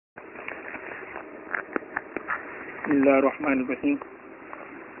بسم الله الرحمن الرحيم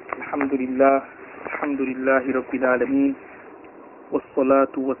الحمد لله رب العالمين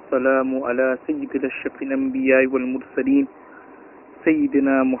والصلاة والسلام على سيد الأشرف الأنبياء والمرسلين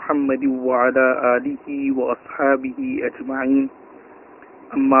سيدنا محمد وعلى آله وأصحابه أجمعين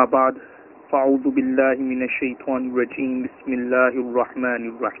أما بعد فأعوذ بالله من الشيطان الرجيم بسم الله الرحمن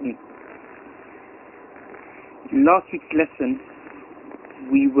الرحيم. In last week's lesson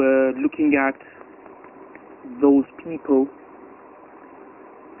we were looking at those people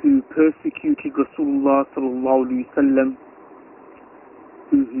who persecuted Rasulullah sallallahu alaihi wasallam,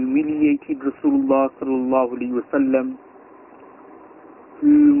 who humiliated Rasulullah sallallahu alaihi wasallam,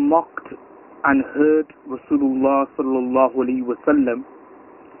 who mocked and hurt Rasulullah sallallahu alaihi wasallam.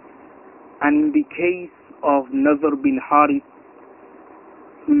 And in the case of Nazar bin Harith,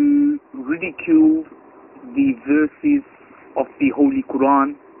 who ridiculed the verses of the Holy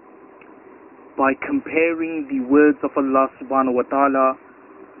Quran by comparing the words of Allah subhanahu wa ta'ala,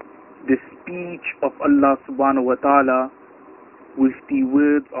 the speech of Allah subhanahu wa ta'ala, with the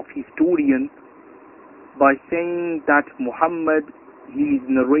words of historians, by saying that Muhammad, he is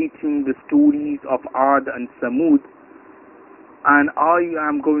narrating the stories of Ad and Samud, and I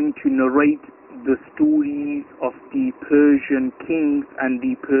am going to narrate the stories of the Persian kings and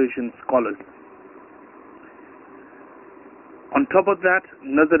the Persian scholars. On top of that,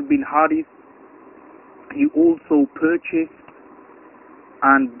 Nazar bin Harith, he also purchased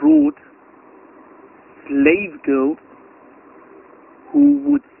and brought slave girls who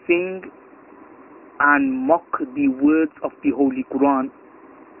would sing and mock the words of the Holy Quran,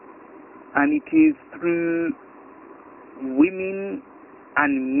 and it is through women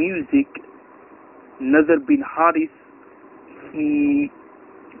and music Nazar bin Harith, he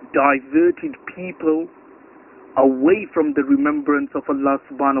diverted people away from the remembrance of Allah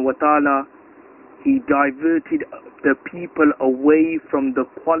subhanahu wa ta'ala. He diverted the people away from the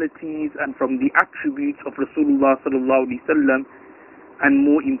qualities and from the attributes of Rasulullah sallallahu alaihi wasallam, and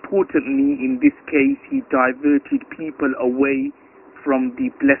more importantly in this case he diverted people away from the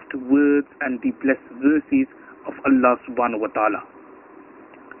blessed words and the blessed verses of Allah subhanahu wa ta'ala.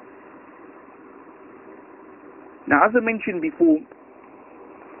 Now, as I mentioned before,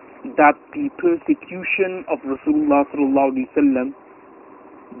 that the persecution of Rasulullah sallallahu alaihi wasallam,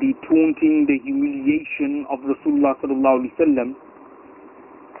 the taunting, the humiliation of Rasulullah sallallahu alaihi wasallam,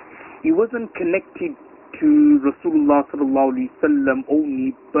 it wasn't connected to Rasulullah sallallahu alaihi wasallam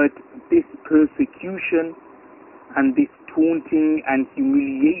only, but this persecution and this taunting and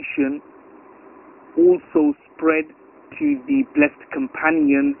humiliation also spread to the blessed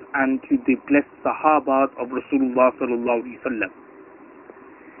companions and to the blessed Sahabas of Rasulullah sallallahu alaihi wasallam.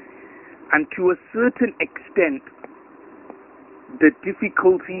 And to a certain extent, the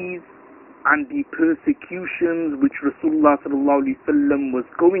difficulties and the persecutions which Rasulullah sallallahu alaihi wasallam was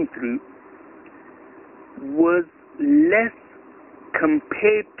going through was less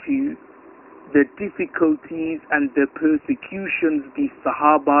compared to the difficulties and the persecutions the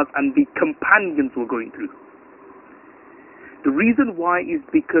Sahabas and the companions were going through. The reason why is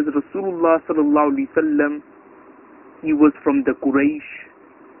because Rasulullah sallallahu alaihi wasallam, he was from the Quraysh,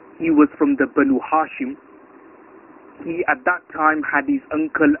 he was from the Banu Hashim. He at that time had his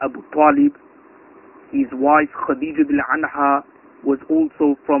uncle Abu Talib. His wife Khadija anha was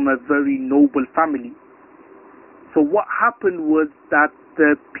also from a very noble family. So what happened was that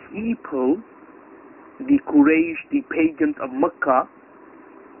the people, the Quraysh, the pagans of Mecca,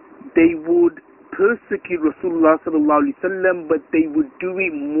 they would persecute Rasulullah sallallahu alaihi wasallam, but they would do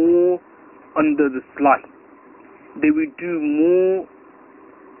it more under the sly. They would do more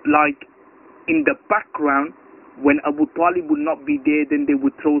like in the background. When Abu Talib would not be there, then they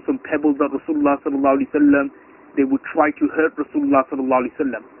would throw some pebbles at Rasulullah sallallahu alaihi wasallam. They would try to hurt Rasulullah sallallahu alaihi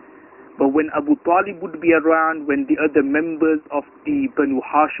wasallam. But when Abu Talib would be around, when the other members of the Banu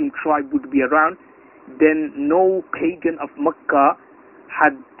Hashim tribe would be around, then no pagan of Mecca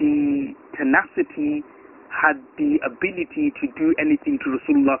had the tenacity, had the ability to do anything to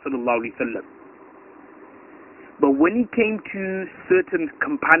Rasulullah sallallahu alaihi wasallam. But when it came to certain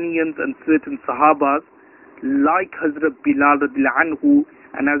companions and certain Sahabas, like Hazrat Bilal radhiyallahu anhu,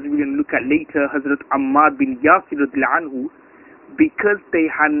 and as we can look at later, Hazrat Ammar bin Yasir radhiyallahu anhu, because they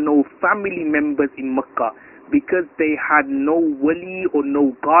had no family members in Mecca, because they had no wali or no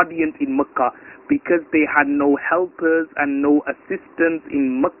guardians in Mecca, because they had no helpers and no assistants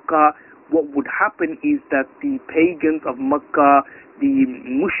in Mecca, what would happen is that the pagans of Mecca, the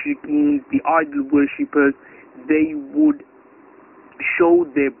mushrikeen, the idol worshippers, they would show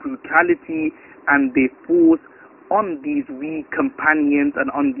their brutality and their force on these weak companions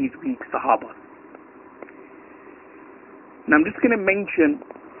and on these weak Sahabas. Now I'm just going to mention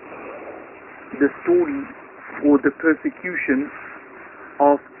the story or the persecution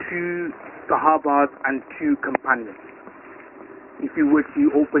of two Sahabas and two companions. If you were to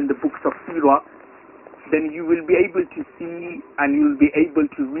open the books of Seerah, then you will be able to see and you will be able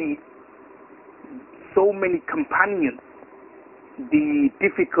to read so many companions, the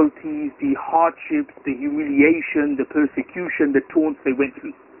difficulties, the hardships, the humiliation, the persecution, the taunts they went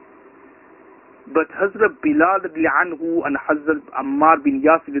through. But Hazrat Bilal anhu and Hazrat Ammar bin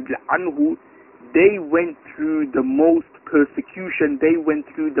Yasir anhu, they went through the most persecution, they went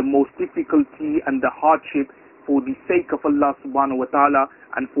through the most difficulty and the hardship for the sake of Allah subhanahu wa ta'ala,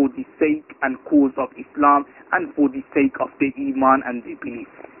 and for the sake and cause of Islam, and for the sake of their iman and their belief.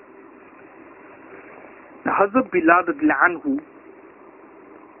 Now Hazrat Bilal anhu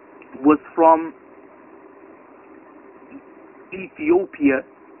was from Ethiopia,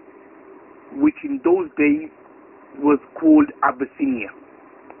 which in those days was called Abyssinia.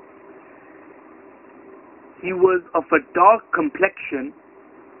 He was of a dark complexion,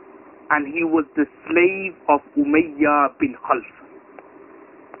 and he was the slave of Umayyah bin Khalf.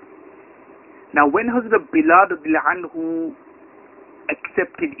 Now when Hazrat Bilal anhu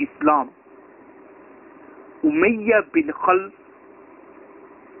accepted Islam, Umayyah bin Khalf,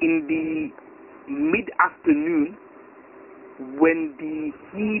 in the mid-afternoon, when the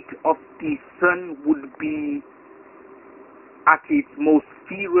heat of the sun would be at its most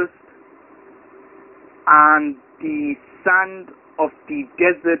fierce and the sand of the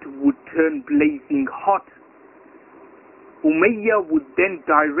desert would turn blazing hot, Umayyah would then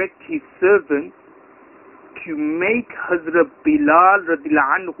direct his servants to make Hazrat Bilal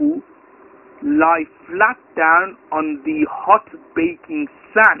anhu lie flat down on the hot baking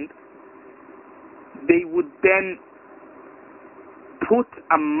sand. They would then put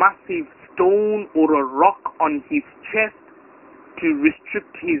a massive stone or a rock on his chest to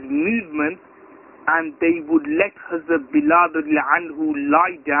restrict his movements, and they would let Hazrat Bilal anhu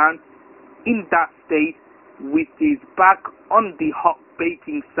lie down in that state with his back on the hot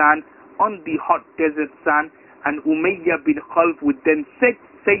baking sand, on the hot desert sand, and Umayyah bin Khalf would then say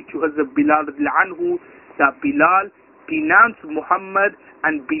to Hazrat Bilal anhu that, Bilal, denounce Muhammad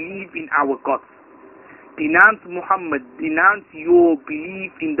and believe in our gods. Denounce Muhammad, denounce your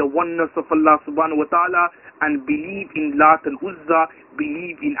belief in the oneness of Allah subhanahu wa ta'ala, and believe in Lat and Uzza,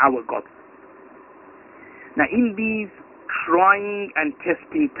 believe in our gods. Now in these trying and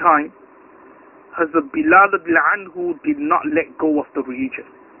testing times, Hazrat Bilal anhu did not let go of the religion.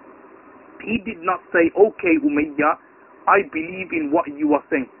 He did not say, okay Umayyah, I believe in what you are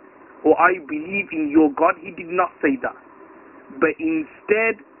saying, or I believe in your God. He did not say that. But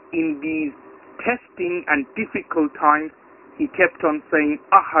instead, in these testing and difficult times, he kept on saying,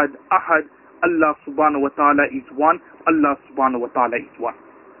 Ahad, Ahad, Allah subhanahu wa ta'ala is one, Allah subhanahu wa ta'ala is one.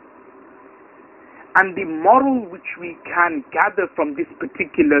 And the moral which we can gather from this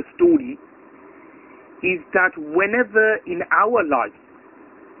particular story is that whenever in our lives,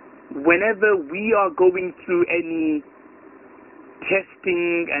 whenever we are going through any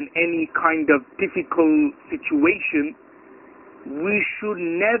testing and any kind of difficult situation, we should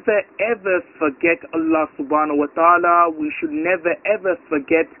never ever forget Allah subhanahu wa ta'ala. We should never ever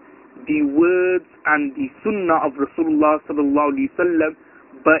forget the words and the sunnah of Rasulullah sallallahu alaihi wasallam,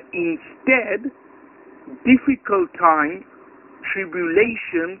 but instead, difficult times,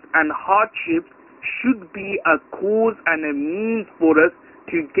 tribulations and hardships should be a cause and a means for us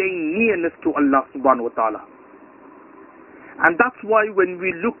to gain nearness to Allah subhanahu wa ta'ala. And that's why when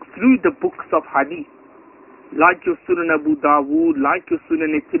we look through the books of hadith, like your Sunan Abu Dawood, like your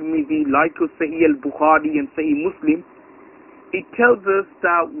Sunan Tirmidhi, like your Sahih al-Bukhari and Sahih Muslim, it tells us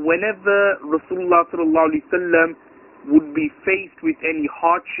that whenever Rasulullah sallallahu alaihi wasallam would be faced with any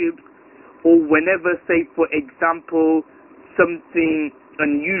hardships, or whenever, say for example, something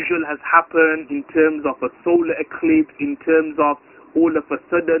unusual has happened in terms of a solar eclipse, in terms of all of a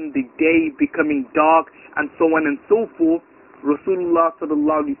sudden the day becoming dark, and so on and so forth, Rasulullah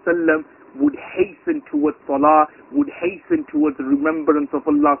sallallahu alaihi wasallam would hasten towards salah, would hasten towards the remembrance of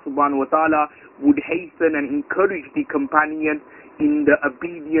Allah subhanahu wa ta'ala, would hasten and encourage the companions in the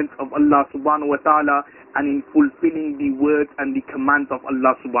obedience of Allah subhanahu wa ta'ala, and in fulfilling the words and the commands of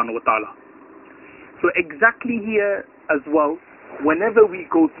Allah subhanahu wa ta'ala. So exactly here as well, whenever we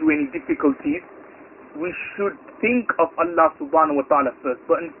go through any difficulties, we should think of Allah subhanahu wa ta'ala first.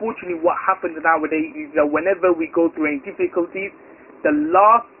 But unfortunately what happens nowadays is that whenever we go through any difficulties, the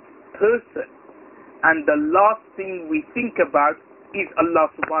last person and the last thing we think about is Allah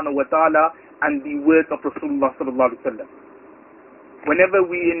subhanahu wa ta'ala and the words of Rasulullah sallallahu alaihi wasallam. Whenever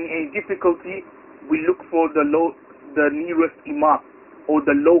we are in any difficulty, we look for the the nearest imam or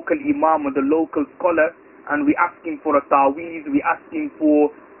the local imam or the local scholar, and we asking for a ta'weez, we asking for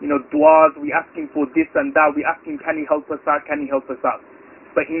du'as, we asking for this and that, we asking, can he help us out, can he help us out?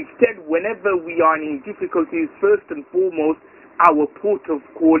 But instead, whenever we are in difficulties, first and foremost, our port of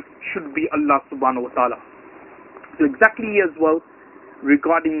call should be Allah subhanahu wa ta'ala. So exactly as well,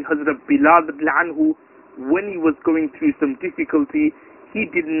 regarding Hazrat Bilal anhu, when he was going through some difficulty, he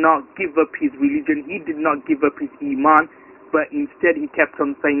did not give up his religion, he did not give up his iman, but instead he kept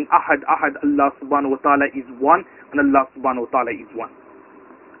on saying, Ahad, Ahad, Allah subhanahu wa ta'ala is one, and Allah subhanahu wa ta'ala is one.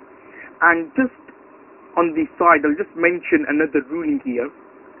 And just on the side, I'll just mention another ruling here,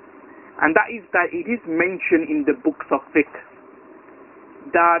 and that is that it is mentioned in the books of fiqh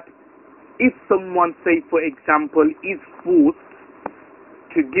that if someone, say for example, is forced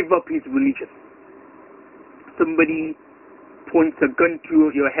to give up his religion, somebody points a gun to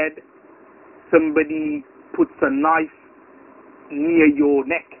your head, somebody puts a knife near your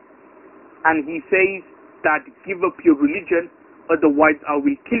neck, and he says that give up your religion, otherwise I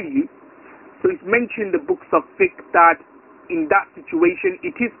will kill you. So it's mentioned in the books of fiqh that in that situation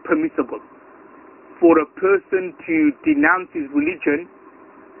it is permissible for a person to denounce his religion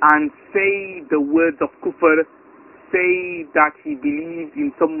and say the words of kufr, say that he believes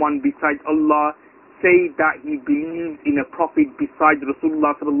in someone besides Allah, say that he believes in a prophet besides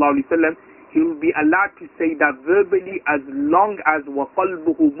Rasulullah sallallahu alaihi wasallam. He will be allowed to say that verbally as long as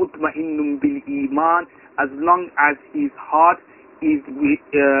وَقَلْبُهُ مُطْمَئِنٌ بِالْإِيمَانِ, as long as his heart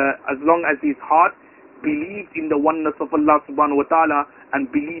believes in the oneness of Allah subhanahu wa ta'ala and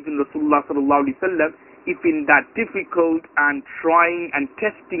believes in Rasulullah sallallahu alaihi wasallam. If in that difficult and trying and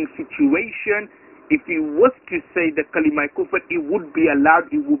testing situation, if he was to say the kalima kufr, it would be allowed,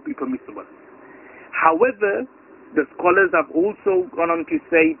 it would be permissible. However, the scholars have also gone on to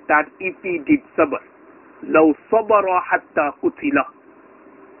say that if he did sabr, لَوْ صَبَرَ حَتَّى قُتِلَ,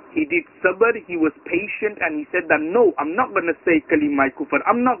 he did sabr, he was patient, and he said that no, I'm not going to say kalima kufr,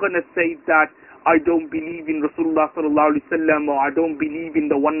 I'm not going to say that I don't believe in Rasulullah sallallahu alaihi wasallam, or I don't believe in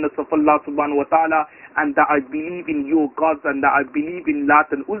the oneness of Allah subhanahu wa ta'ala, and that I believe in your gods, and that I believe in Lat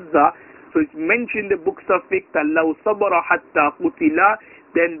and Uzza. So it's mentioned in the books of fiqh that لَوْ صَبَرَ حَتَّى قُتِلَ,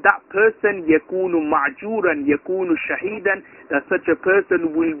 then that person يَكُونُ مَعْجُورًا يَكُونُ شَهِيدًا, that such a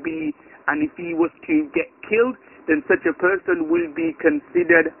person will be, and if he was to get killed, then such a person will be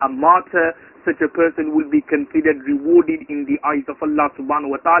considered a martyr, such a person will be considered rewarded in the eyes of Allah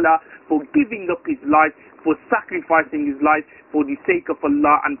subhanahu wa ta'ala for giving up his life, for sacrificing his life for the sake of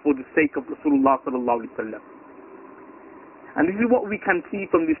Allah and for the sake of Rasulullah sallallahu alaihi wasallam. And this is what we can see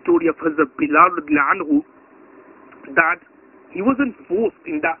from the story of Hazrat Bilal anhu, that he wasn't forced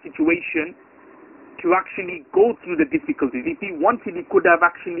in that situation to actually go through the difficulties. If he wanted, he could have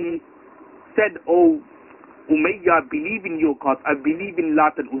actually said, oh Umayyah, I believe in your gods, I believe in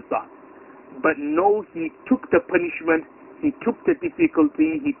Lat and Uzza. But no, he took the punishment, he took the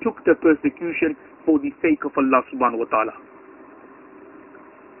difficulty, he took the persecution for the sake of Allah subhanahu wa ta'ala.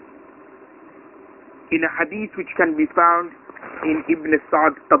 In a hadith which can be found in Ibn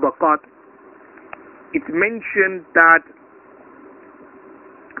Sa'd Tabaqat, it's mentioned that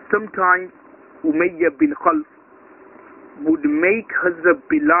sometimes Umayyah bin Khalf would make Hazrat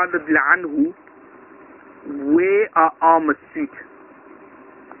Bilal anhu wear an armor suit,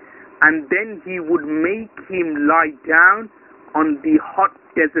 and then he would make him lie down on the hot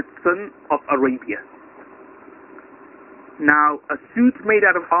desert sun of Arabia. Now, a suit made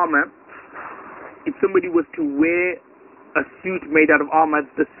out of armor, if somebody was to wear a suit made out of armor,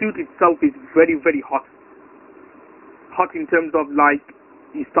 the suit itself is very, very hot. Hot in terms of like,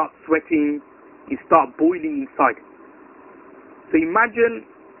 you start sweating, you start boiling inside. So imagine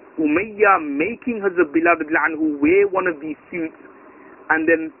Umayyah making Hazrat Bilal anhu wear one of these suits, and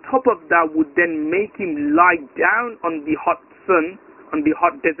then top of that would then make him lie down on the hot sun, on the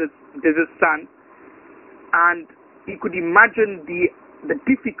hot desert sand, and he could imagine the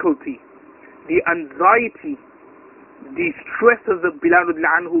difficulty, the anxiety, the stress of the Bilal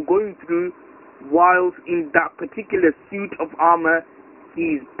anhu going through whilst in that particular suit of armor.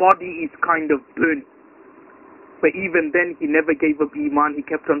 His body is kind of burning. But even then, he never gave up Iman. He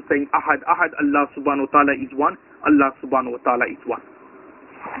kept on saying, Ahad, Ahad, Allah subhanahu wa ta'ala is one. Allah subhanahu wa ta'ala is one.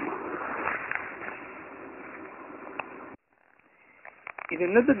 In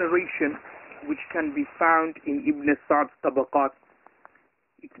another narration, which can be found in Ibn Sa'd's Tabaqat,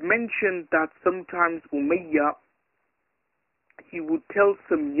 it mentioned that sometimes Umayyah, he would tell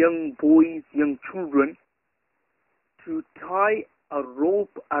some young boys, young children, to tie a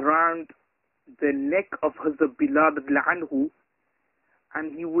rope around the neck of Hazrat Bilal anhu,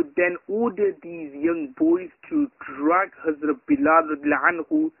 and he would then order these young boys to drag Hazrat Bilal radiallahu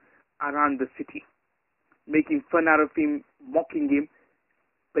anhu around the city, making fun out of him, mocking him.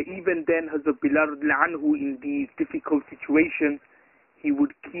 But even then, Hazrat Bilal radiallahu anhu, in these difficult situations, he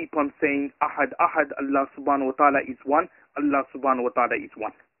would keep on saying, Ahad, Ahad, Allah subhanahu wa ta'ala is one, Allah subhanahu wa ta'ala is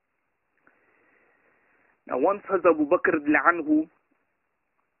one. Now once Hazrat Abu Bakr radiallahu anhu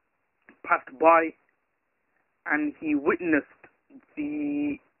passed by and he witnessed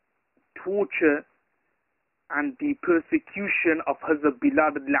the torture and the persecution of Hazrat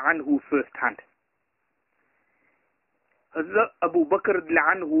Bilal radiallahu anhu firsthand. Hazrat Abu Bakr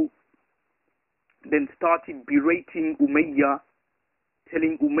radiallahu anhu then started berating Umayyah,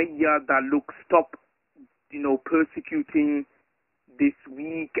 telling Umayyah that, look, stop, persecuting this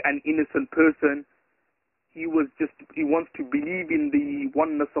weak and innocent person. He wants to believe in the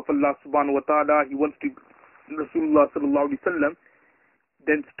oneness of Allah subhanahu wa ta'ala. He wants to, Rasulullah sallallahu alaihi wasallam,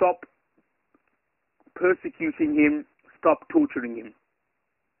 then stop persecuting him, stop torturing him.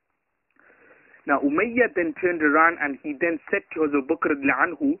 Now Umayyah then turned around and he then said to Hazrat Abu Bakr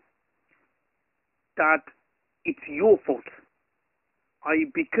radiallahu anhu that it's your fault.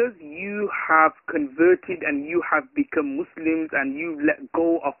 Because you have converted and you have become Muslims and you let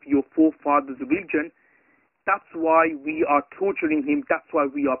go of your forefathers' religion, that's why we are torturing him, that's why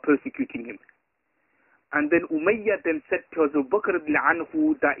we are persecuting him. And then Umayyah then said to Abu Bakr radiallahu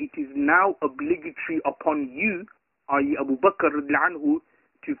anhu that it is now obligatory upon you, i.e. Abu Bakr radiallahu anhu,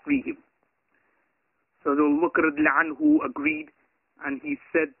 to free him. So Abu Bakr radiallahu anhu agreed, and he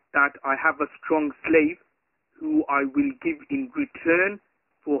said that I have a strong slave who I will give in return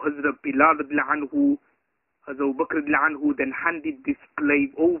for Hazrat Bilal radiallahu anhu. Hazrat Abu Bakr radiallahu anhu then handed this slave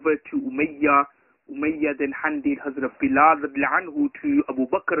over to Umayyah. Umayyah then handed Hazrat Bilal radiallahu anhu to Abu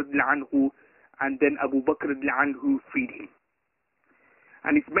Bakr radiallahu anhu, and then Abu Bakr radiallahu anhu freed him.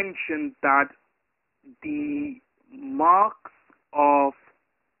 And it's mentioned that the marks of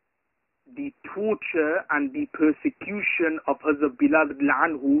the torture and the persecution of Hazrat Bilal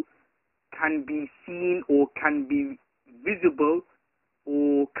radiallahu anhu can be seen or can be visible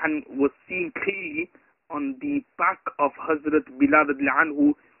or was seen clearly on the back of Hazrat Bilal radiallahu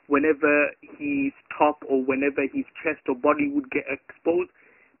anhu. Whenever his top or whenever his chest or body would get exposed,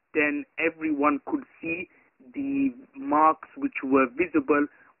 then everyone could see the marks which were visible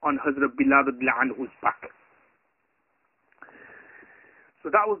on Hazrat Bilal radiallahu anhu's back. So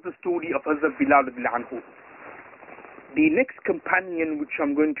that was the story of Hazrat Bilal radiallahu anhu. The next companion which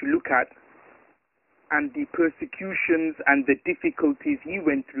I'm going to look at, and the persecutions and the difficulties he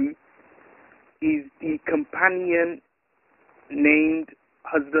went through, is the companion named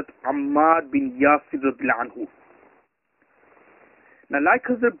Hazrat Ammar bin Yasir radiallahu anhu. Now, like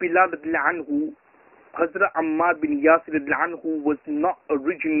Hazrat Bilal radiallahu anhu, Hazrat Ammar bin Yasir radiallahu anhu was not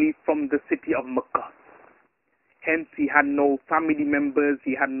originally from the city of Mecca. Hence, he had no family members,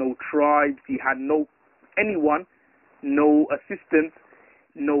 he had no tribes, he had no anyone, no assistance,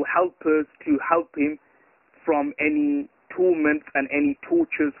 no helpers to help him from any torments and any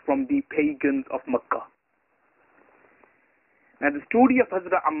tortures from the pagans of Mecca. Now the story of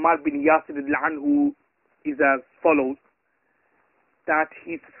Hazrat Ammar bin Yasir radiallahu anhu is as follows, that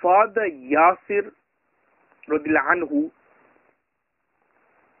his father Yasir radiallahu anhu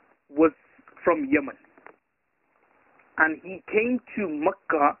was from Yemen, and he came to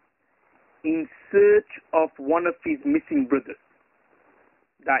Mecca in search of one of his missing brothers.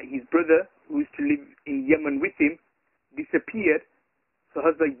 That his brother, who used to live in Yemen with him, disappeared. So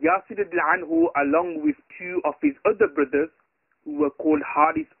Hazrat Yasir radiallahu anhu, along with two of his other brothers, who were called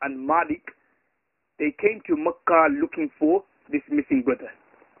Haris and Malik, they came to Mecca looking for this missing brother.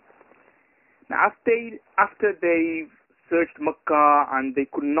 Now after they searched Mecca and they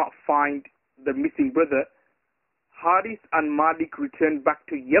could not find the missing brother, Haris and Malik returned back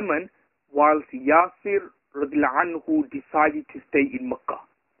to Yemen, whilst Yasir radiallahu anhu decided to stay in Mecca.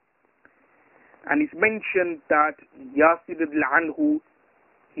 And it's mentioned that Yasir radiallahu anhu,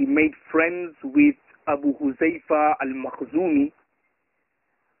 he made friends with Abu Huzaifa al-Makhzumi,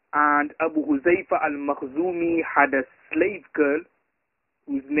 and Abu Huzaifa al-Makhzumi had a slave girl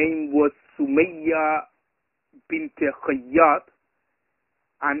whose name was Sumayya bint Khayyat,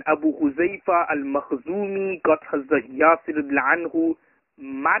 and Abu Huzaifa al-Makhzumi got Hazrat Yasir radiallahu anhu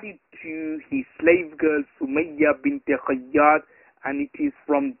married to his slave girl Sumayya bint Khayyat, and it is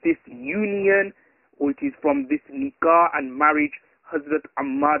from this union, or it is from this nikah and marriage, Hazrat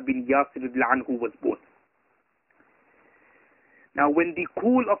Ammar bin Yasir radiallahu anhu was born. Now when the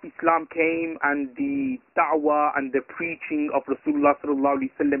call of Islam came and the da'wah and the preaching of Rasulullah sallallahu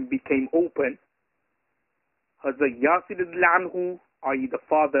alaihi wasallam became open, Hazrat Yasir radiallahu anhu i.e. the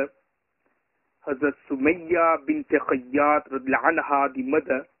father, Hazrat Sumayya bint Khayyat radhiyallahu anha, the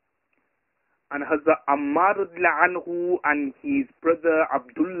mother, and Hazrat Ammar radhiyallahu anhu and his brother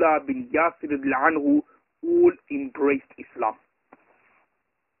Abdullah bin Yasir radhiyallahu anhu all embraced Islam.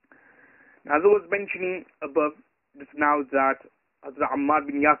 Now, as I was mentioning above just now, that Hazrat Ammar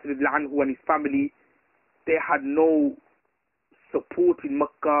bin Yasir radhiyallahu anhu and his family, they had no support in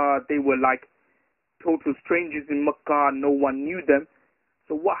Makkah. They were like total strangers in Makkah. No one knew them.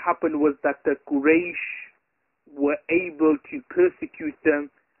 So what happened was that the Quraysh were able to persecute them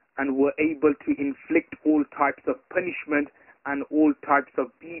and were able to inflict all types of punishment and all types of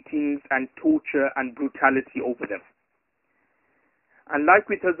beatings and torture and brutality over them. And like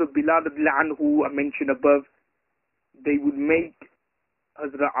with Hazrat Bilal anhu, I mentioned above, they would make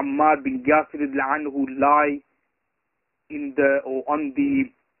Hazrat Ammar bin Yasir anhu lie in the, or on the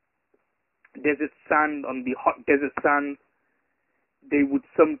desert sand, on the hot desert sand. They would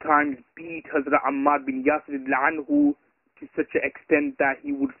sometimes beat Hazrat Ammar bin Yasir anhu to such an extent that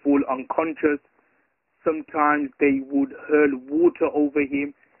he would fall unconscious. Sometimes they would hurl water over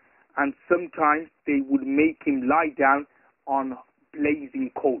him, and sometimes they would make him lie down on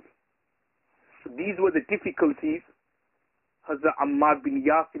blazing coals. So these were the difficulties Hazrat Ammar bin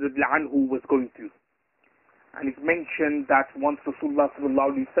Yasir anhu was going through. And it's mentioned that once Rasulullah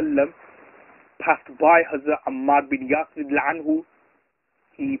sallallahu alaihi wasallam passed by Hazrat Ammar bin Yasir anhu,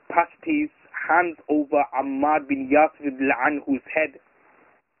 he passed his hands over Ammar bin Yasir anhu's head,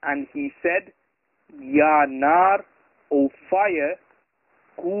 and he said, Ya nar, O fire,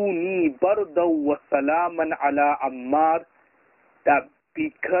 kuni bardaw wa salaman ala Ammar, that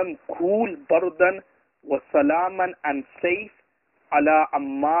become cool, bardan wa salaman, and safe, ala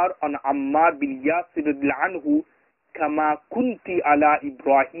Ammar, on Ammar bin Yasir anhu, kama kunti ala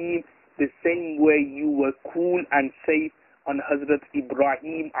Ibrahim, the same way you were cool and safe on Hazrat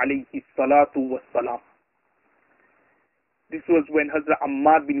Ibrahim alayhi salatu wassalam. This was when Hazrat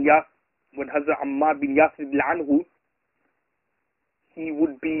Ammar bin Yasir anhu, he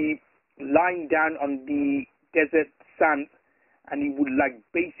would be lying down on the desert sand, and he would like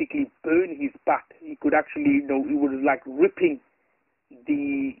basically burn his back. He could actually, it was like ripping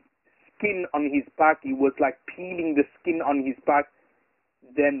the skin on his back. He was like peeling the skin on his back.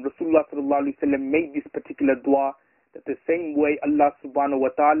 Then Rasulullah sallallahu alaihi wasallam made this particular dua, that the same way Allah subhanahu wa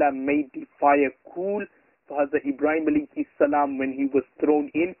ta'ala made the fire cool for Hazrat Ibrahim alayhi salam when he was thrown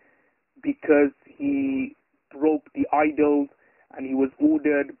in, because he broke the idols, and he was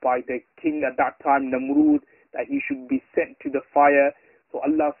ordered by the king at that time, Namrud, that he should be sent to the fire. So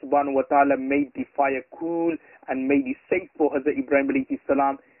Allah subhanahu wa ta'ala made the fire cool and made it safe for Hazrat Ibrahim alayhi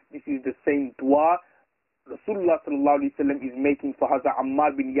salam. This is the same dua Rasulullah sallallahu alaihi wasallam is making for Hazrat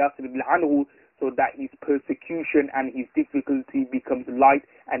Ammar bin Yasir anhu, so that his persecution and his difficulty becomes light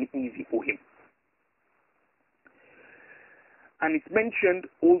and easy for him. And it's mentioned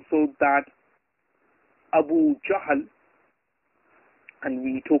also that Abu Jahl, and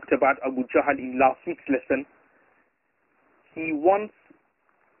we talked about Abu Jahl in last week's lesson, he once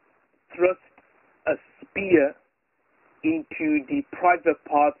thrust a spear into the private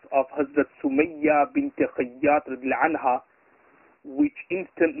parts of Hazrat Sumayya bint Khayyat radhiyallahu anha, which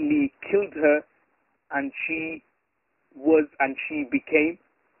instantly killed her, and she became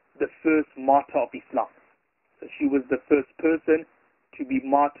the first martyr of Islam. So she was the first person to be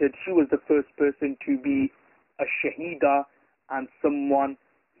martyred. She was the first person to be a shahida, and someone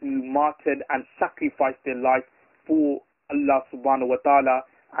who martyred and sacrificed their life for Allah subhanahu wa ta'ala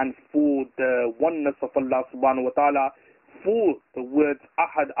and for the oneness of Allah subhanahu wa ta'ala, for the words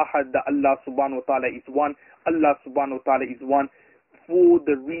Ahad, Ahad, that Allah subhanahu wa ta'ala is one, Allah subhanahu wa ta'ala is one, for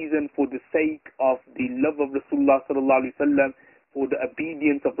the reason, for the sake of the love of Rasulullah sallallahu alaihi wasallam, for the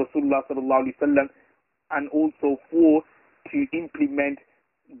obedience of Rasulullah sallallahu alaihi wasallam, and also for to implement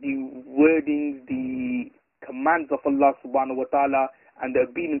the wordings, the commands of Allah subhanahu wa ta'ala and the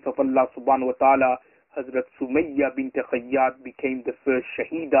obedience of Allah subhanahu wa ta'ala. Hazrat Sumayya bint Khayyat became the first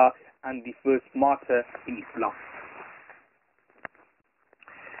shahida and the first martyr in Islam.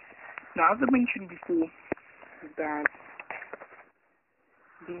 Now, as I mentioned before, that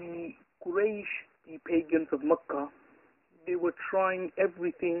the Quraysh, the pagans of Makkah, they were trying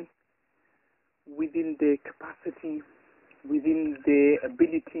everything within their capacity, within their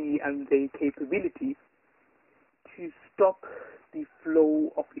ability and their capability to stop the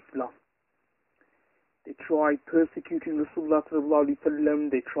flow of Islam. They tried persecuting Rasulullah sallallahu alaihi wasallam.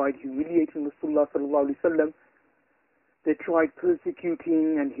 They tried humiliating Rasulullah sallallahu alaihi wasallam. They tried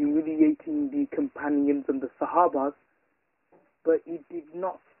persecuting and humiliating the companions and the Sahabas, but it did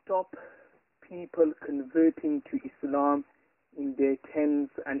not stop people converting to Islam in their tens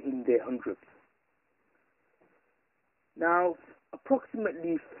and in their hundreds. Now,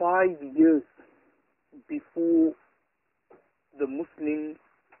 approximately 5 years before the Muslims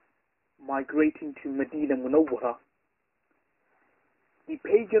migrating to Medina Munawwara, the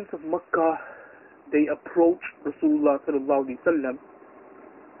pagans of Makkah, they approached Rasulullah sallallahu alaihi wasallam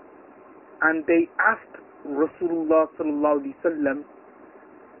and they asked Rasulullah sallallahu alaihi wasallam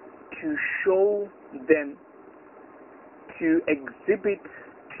to show them, to exhibit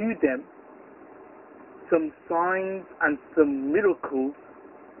to them some signs and some miracles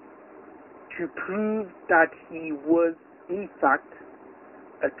to prove that he was in fact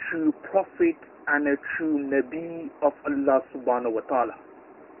a true prophet and a true Nabi of Allah subhanahu wa ta'ala.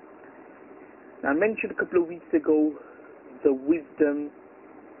 Now, I mentioned a couple of weeks ago the wisdom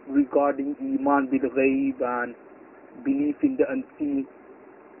regarding Iman bil Ghaib and belief in the unseen,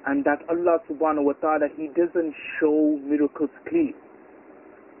 and that Allah subhanahu wa ta'ala, He doesn't show miracles clearly.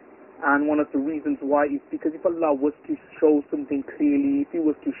 And one of the reasons why is because if Allah was to show something clearly, if He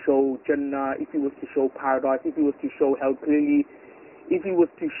was to show Jannah, if He was to show paradise, if He was to show hell clearly, if He was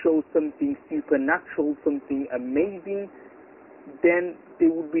to show something supernatural, something amazing, then there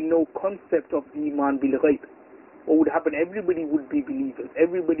would be no concept of Iman bil Ghaib. What would happen? Everybody would be believers,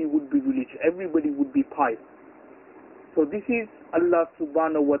 everybody would be religious, everybody would be pious. So this is Allah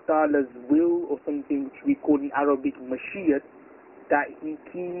subhanahu wa ta'ala's will, or something which we call in Arabic Mashiach, that He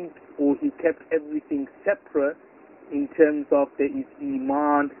keeps or He kept everything separate in terms of there is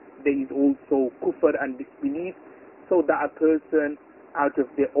Iman, there is also kufr and disbelief, so that a person out of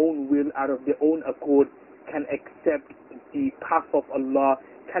their own will, out of their own accord, can accept the path of Allah,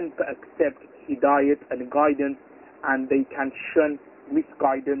 can accept hidayat and guidance, and they can shun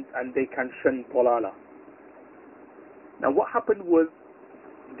misguidance and they can shun dalala. Now what happened was,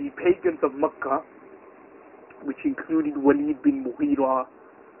 the pagans of Makkah, which included Walid bin Mughira,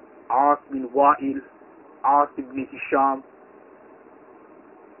 As bin Wa'il, As ibn Hisham,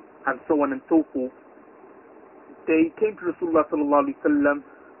 and so on and so forth, they came to Rasulullah sallallahu alaihi wasallam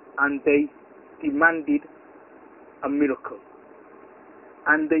and they demanded a miracle.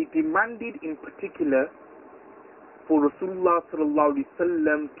 And they demanded in particular for Rasulullah sallallahu alaihi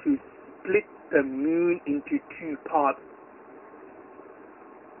wasallam to split the moon into two parts.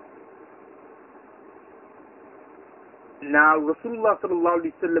 Now Rasulullah sallallahu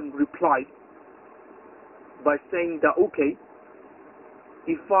alaihi wasallam replied by saying that, okay,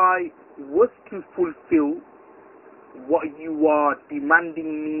 if I was to fulfill what you are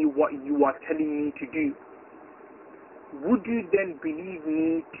demanding me, what you are telling me to do, would you then believe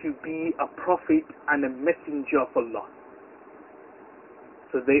me to be a prophet and a messenger of Allah?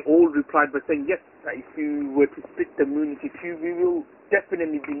 So they all replied by saying, yes, that if you were to split the moon into two, we will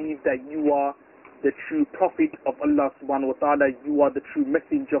definitely believe that you are the true prophet of Allah subhanahu wa ta'ala, you are the true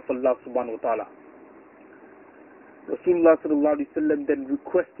messenger of Allah subhanahu wa ta'ala. Rasulullah sallallahu alaihi wasallam then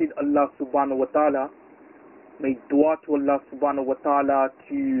requested Allah subhanahu wa ta'ala, made dua to Allah subhanahu wa ta'ala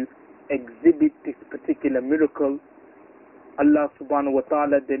to exhibit this particular miracle. Allah subhanahu wa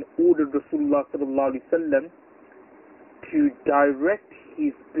ta'ala then ordered Rasulullah sallallahu alaihi wasallam to direct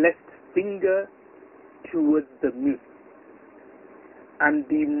his blessed finger towards the moon. And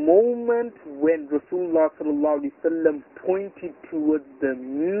the moment when Rasulullah sallallahu alaihi wasallam pointed towards the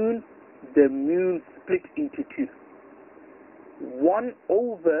moon split into two. One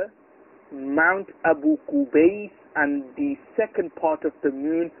over Mount Abu Qubays, and the second part of the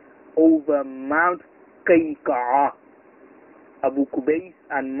moon over Mount Qayqa'a. Abu Qubays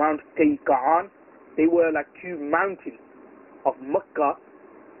and Mount Qayqa'an, they were like two mountains of Makkah.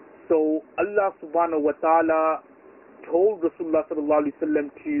 So Allah subhanahu wa ta'ala told Rasulullah sallallahu alaihi wasallam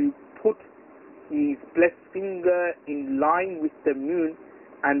to put his blessed finger in line with the moon,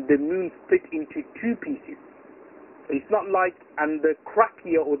 and the moon split into two pieces. So it's not like, and the crack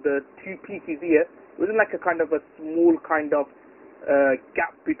here, or the two pieces here, it wasn't like a kind of a small kind of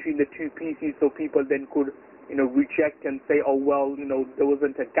gap between the two pieces, so people then could, reject and say, oh well, there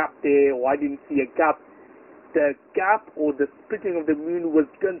wasn't a gap there, or I didn't see a gap. The gap or the splitting of the moon was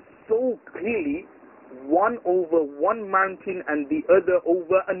done so clearly, one over one mountain and the other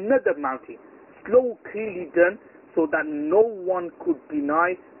over another mountain. So clearly done, so that no one could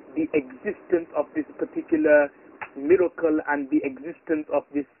deny the existence of this particular miracle and the existence of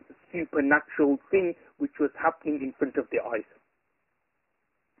this supernatural thing which was happening in front of their eyes.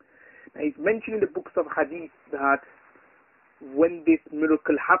 Now, it's mentioned in the books of hadith that when this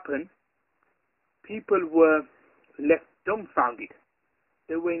miracle happened, people were left dumbfounded.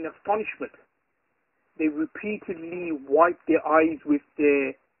 They were in astonishment. They repeatedly wiped their eyes with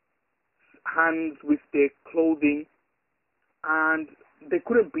their hands, with their clothing, and they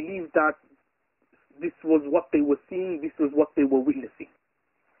couldn't believe that this was what they were seeing, this was what they were witnessing.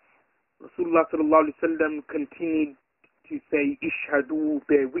 Rasulullah sallallahu alaihi wasallam continued to say, Ishhadu,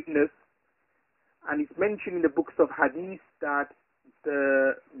 bear witness. And it's mentioned in the books of hadith that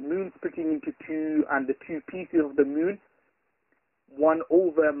the moon splitting into two and the two pieces of the moon, one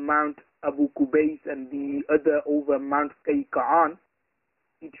over Mount Abu Qubais and the other over Mount Qayqa'an,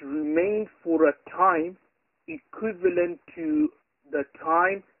 it remained for a time equivalent to the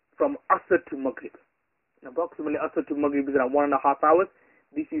time from Asr to Maghrib. Approximately Asr to Maghrib is around 1.5 hours.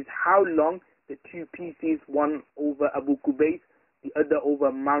 This is how long the two pieces, one over Abu Qubais, the other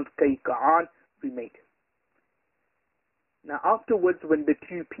over Mount Qayqa'an, remained. Now afterwards, when the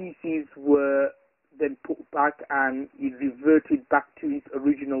two pieces were then put back and it reverted back to its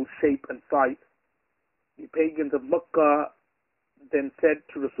original shape and size, the pagans of Makkah then said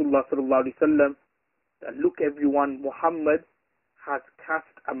to Rasulullah sallallahu alaihi wasallam that, look everyone, Muhammad has cast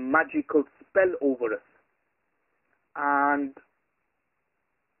a magical spell over us. And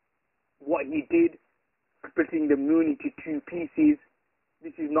what he did, splitting the moon into two pieces,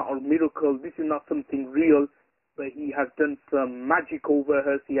 this is not a miracle, this is not something real, but he has done some magic over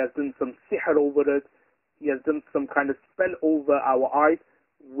us, he has done some sihr over us, he has done some kind of spell over our eyes,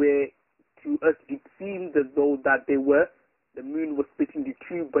 where to us it seemed as though that the moon was split into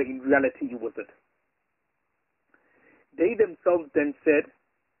two, but in reality it wasn't. They themselves then said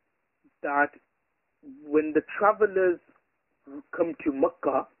that when the travelers come to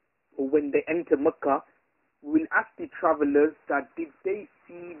Makkah, or when they enter Makkah, we'll ask the travelers that did they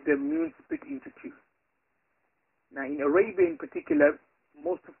see the moon split into two. Now in Arabia in particular,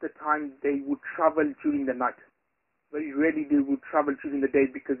 most of the time they would travel during the night. Very rarely they would travel during the day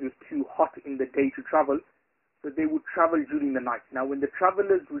because it was too hot in the day to travel. So they would travel during the night. Now when the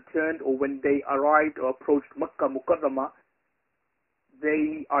travelers returned, or when they arrived or approached Makkah Mukarramah,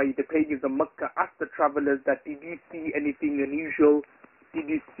 they, i.e. the pagans of Makkah, asked the travelers that, did you see anything unusual? Did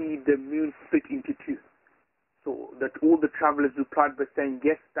you see the moon split into two? So that all the travelers replied by saying,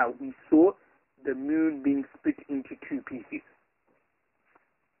 yes, that we saw the moon being split into two pieces.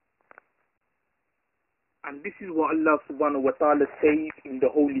 And this is what Allah subhanahu wa ta'ala says in the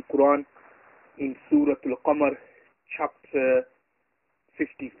Holy Quran in Surah Al-Qamar, chapter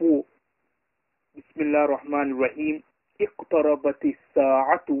 54. Bismillah ar-Rahman ar-Rahim. اقتربت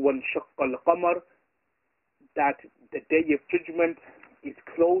الساعة وانشق القمر, that the day of judgment is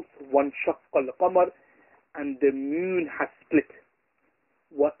close, وانشق القمر, and the moon has split.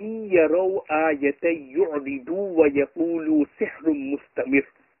 وإن يروا آية يعرضوا ويقولوا سحر مستمر.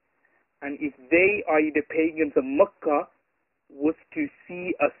 And if they, i.e. the pagans of Makkah, was to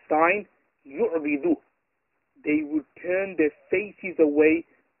see a sign, يعرضوا, they would turn their faces away,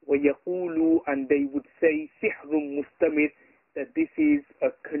 ويقولوا, and they would say سحر مستمر, that this is a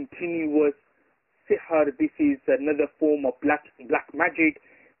continuous sihr, this is another form of black magic,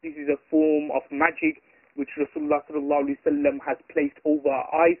 this is a form of magic which Rasulullah sallallahu alaihi wasallam has placed over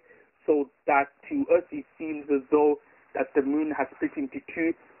our eyes, so that to us it seems as though that the moon has split into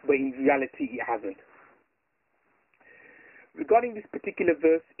two, but in reality it hasn't. Regarding this particular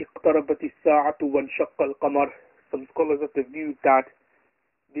verse, اقتربت الساعة وانشق القمر, some scholars of the view that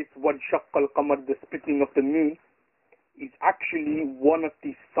this وانشق القمر, the splitting of the moon, is actually one of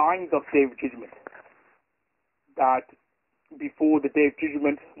the signs of Day of Judgment. That before the Day of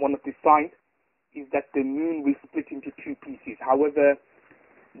Judgment, one of the signs is that the moon will split into two pieces. However,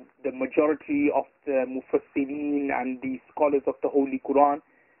 the majority of the Mufassirin and the scholars of the Holy Quran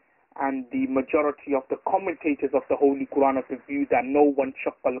and the majority of the commentators of the Holy Quran of the view that no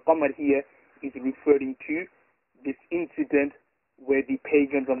وانشق القمر here is referring to this incident where the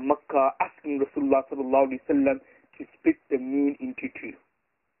pagans of Makkah asking Rasulullah sallallahu alaihi wasallam to split the moon into two.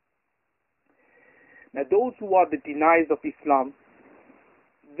 Now those who are the deniers of Islam,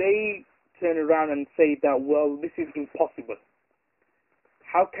 they turn around and say that, well, this is impossible.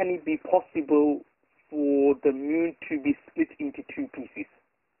 How can it be possible for the moon to be split into two pieces?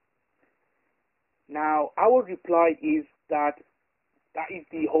 Now our reply is that that is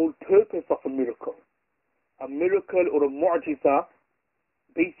the whole purpose of a miracle. A miracle or a mu'jiza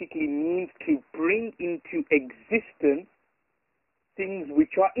basically means to bring into existence things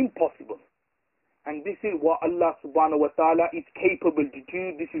which are impossible. And this is what Allah subhanahu wa ta'ala is capable to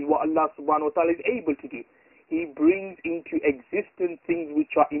do. This is what Allah subhanahu wa ta'ala is able to do. He brings into existence things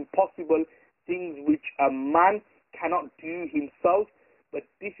which are impossible, things which a man cannot do himself. But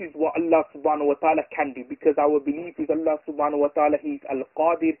this is what Allah subhanahu wa ta'ala can do, because our belief is Allah subhanahu wa ta'ala, He is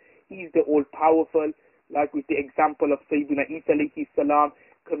Al-Qadir, He is the all-powerful. Like with the example of Sayyidina Isa alayhi salam,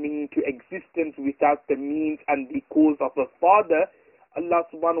 coming into existence without the means and the cause of a father, Allah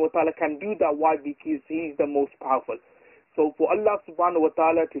subhanahu wa ta'ala can do that. Why? Because He is the most powerful. So for Allah subhanahu wa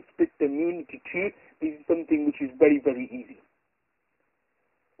ta'ala to split the moon into two, this is something which is very, very easy.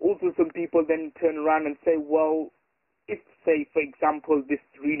 Also, some people then turn around and say, well, if, say, for example, this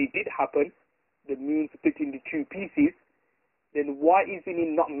really did happen, the moon split into two pieces, then why is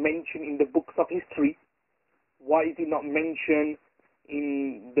it not mentioned in the books of history? Why is it not mentioned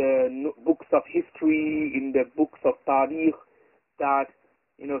in the books of history, in the books of Tariq, that,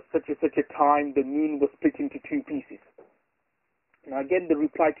 such a time the moon was split into two pieces? Now again, the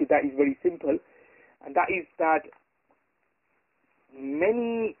reply to that is very simple, and that is that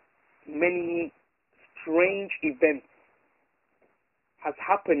many strange events has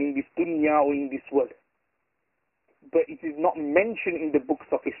happened in this dunya or in this world, but it is not mentioned in the books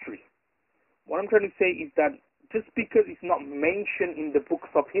of history. What I'm trying to say is that just because it's not mentioned in the books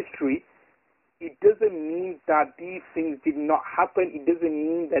of history, it doesn't mean that these things did not happen. It doesn't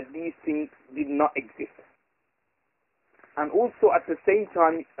mean that these things did not exist. And also at the same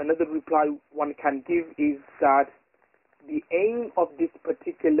time, another reply one can give is that the aim of this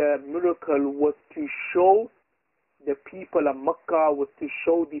particular miracle was to show the people of Makkah, was to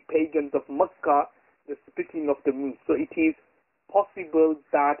show the pagans of Makkah the splitting of the moon. So it is possible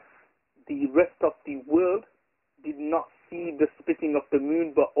that the rest of the world did not see the splitting of the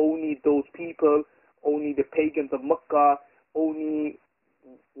moon, but only those people, only the pagans of Makkah, only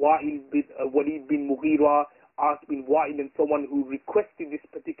Walid bin Mughira, As bin Wa'il, and someone who requested this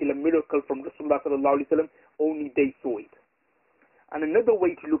particular miracle from Rasulullah sallallahu alaihi wasallam, only they saw it. And another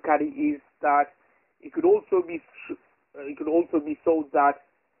way to look at it is that it could also be so that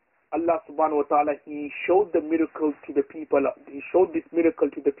Allah subhanahu wa ta'ala, He showed the miracle to the people. He showed this miracle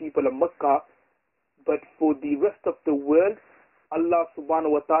to the people of Makkah, but for the rest of the world, Allah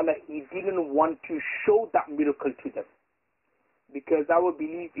subhanahu wa ta'ala, He didn't want to show that miracle to them. Because our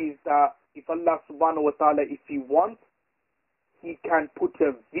belief is that if Allah subhanahu wa ta'ala, if He wants, He can put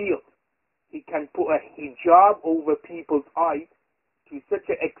a veil, He can put a hijab over people's eyes to such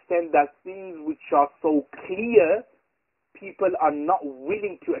an extent that things which are so clear, people are not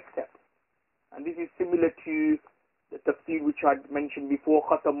willing to accept. And this is similar to the tafsir which I mentioned before,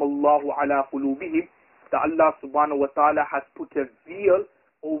 خَتَمَ اللَّهُ عَلَى قُلُوبِهِمْ, that Allah subhanahu wa ta'ala has put a veil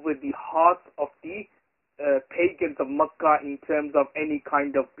over the hearts of the pagans of Makkah in terms of any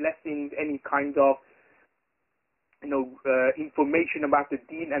kind of blessings, any kind of information about the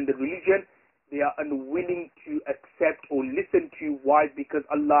deen and the religion. They are unwilling to accept or listen to. Why? Because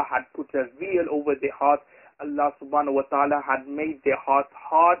Allah had put a veil over their hearts. Allah subhanahu wa ta'ala had made their hearts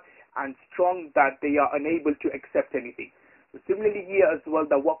hard and strong that they are unable to accept anything. So similarly here as well,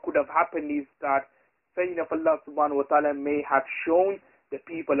 that what could have happened is that saying of Allah subhanahu wa ta'ala may have shown the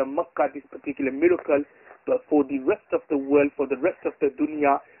people of Makkah this particular miracle, but for the rest of the world, for the rest of the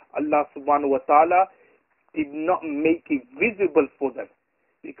dunya, Allah subhanahu wa ta'ala did not make it visible for them.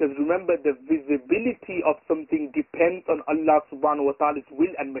 Because remember, the visibility of something depends on Allah subhanahu wa ta'ala's will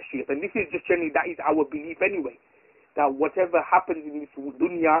and mashiach. And this is just generally, that is our belief anyway. That whatever happens in this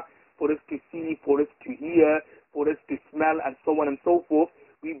dunya, for us to see, for us to hear, for us to smell, and so on and so forth,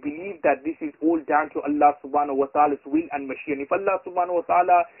 we believe that this is all down to Allah subhanahu wa ta'ala's will and mashiach. And if Allah subhanahu wa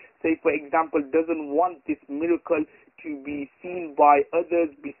ta'ala, say for example, doesn't want this miracle to be seen by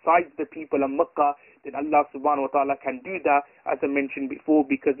others besides the people of Makkah, then Allah subhanahu wa ta'ala can do that, as I mentioned before,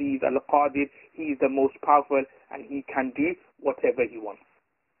 because He is Al-Qadir, He is the most powerful, and He can do whatever He wants.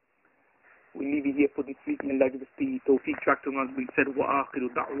 We leave it here for this week. May Allah give us the tawfiq to act on as we said. Wa akhiru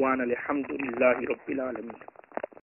da'wana alhamdulillahi rabbil alameen.